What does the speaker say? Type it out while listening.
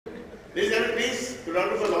Ladies and gentlemen, please,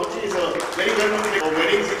 photographer Lonji is a very well-known thing. For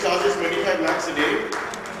weddings, he charges 25 lakhs a day,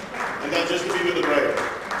 and that's just to be with the bride.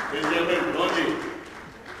 Ladies and gentlemen, Lonji,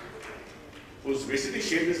 who's basically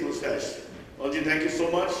shaved his mustache. Lonji, thank you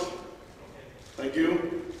so much. Thank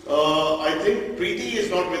you. I think Preeti is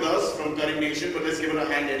not with us from Karim Nation, but let's give her a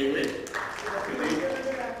hand anyway.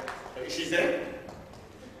 She's there?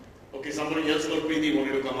 Okay, somebody else called Preeti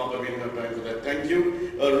wanted to come up, but we don't have time for that. Thank you.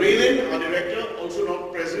 Raylin, our director, also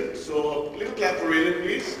not present. So a little clap for Raylin,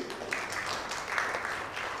 please.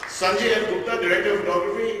 Sanjay F. Gupta, director of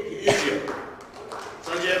photography, he is here.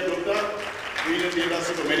 Sanjay F. Gupta, been in the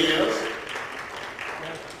industry for many years.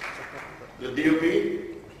 The DOP,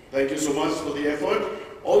 thank you so much for the effort.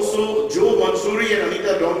 Also, Joe Mansoori and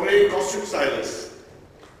Anita Dongre, costume stylists.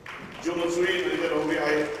 Joe Mansoori and Anita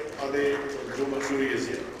Dongre, Joe Mansoori is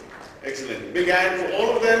here. Excellent. Big hand for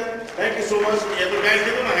all of them. Thank you so much for the effort. Guys,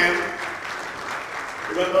 give them a hand.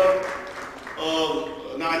 Remember,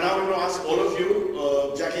 now we're going to ask all of you.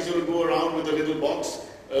 Jackie's going to go around with a little box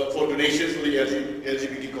for donations for the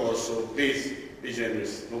LGBT cause. So please, be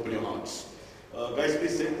generous and open your hearts. Guys,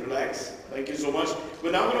 please sit, relax. Thank you so much.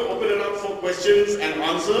 We're now going to open it up for questions and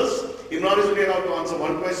answers. Imran is only allowed to answer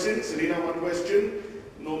one question. Selena, one question.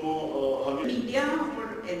 No more. Media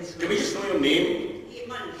or elsewhere? Can we just know your name?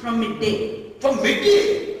 From Midday. From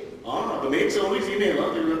Midday? Ah, the maids are only female,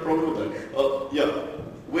 huh? They will have a problem with that. Yeah.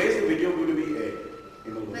 Where's the video going to be aired?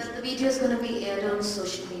 Well, the video is going to be aired on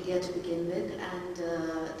social media to begin with, and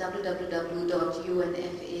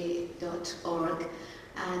www.unfa.org.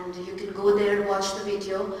 And you can go there and watch the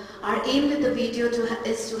video. Our aim with the video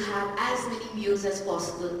is to have as many views as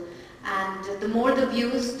possible. And the more the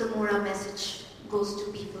views, the more our message goes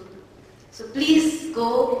to people. So please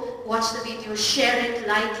go, watch the video, share it,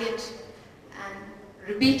 like it, and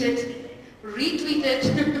repeat it, retweet it.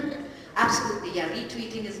 Absolutely, yeah,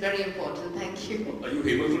 retweeting is very important. Thank you. Are you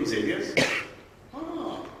Hema from Xavier's?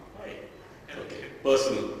 Ah, right. Okay,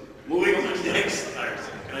 personal. Moving on to the next. I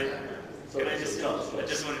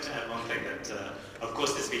just wanted to add one thing that, of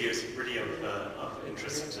course, this video is really of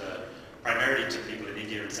interest primarily to people in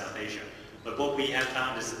India and South Asia. But what we have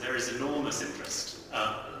found is that there is enormous interest,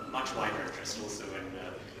 much wider interest also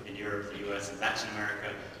in Europe, the US, and Latin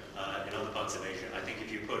America, in other parts of Asia. I think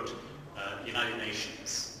if you put United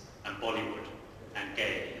Nations and Bollywood and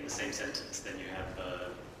gay in the same sentence, then you have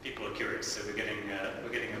people are curious. So we're getting a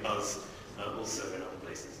buzz also in other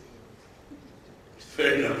places.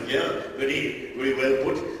 Fair enough, yeah, very well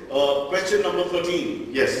put. Question number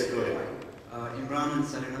 13. Yes, go ahead. Imran and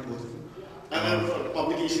Selena both. And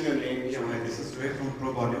publication and name. Yeah, this is Ray from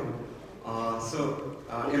Pro Bollywood.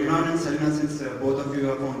 Okay. Imran and Selena, since both of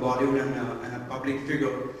you are from Bollywood and a public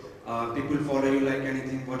figure, people follow you like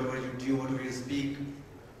anything, whatever you do, whatever you speak.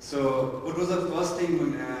 So, what was the first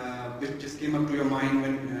thing which just came up to your mind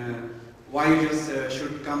when why you just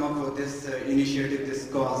should come up with this initiative, this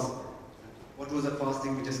cause? What was the first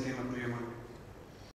thing which just came up to your mind?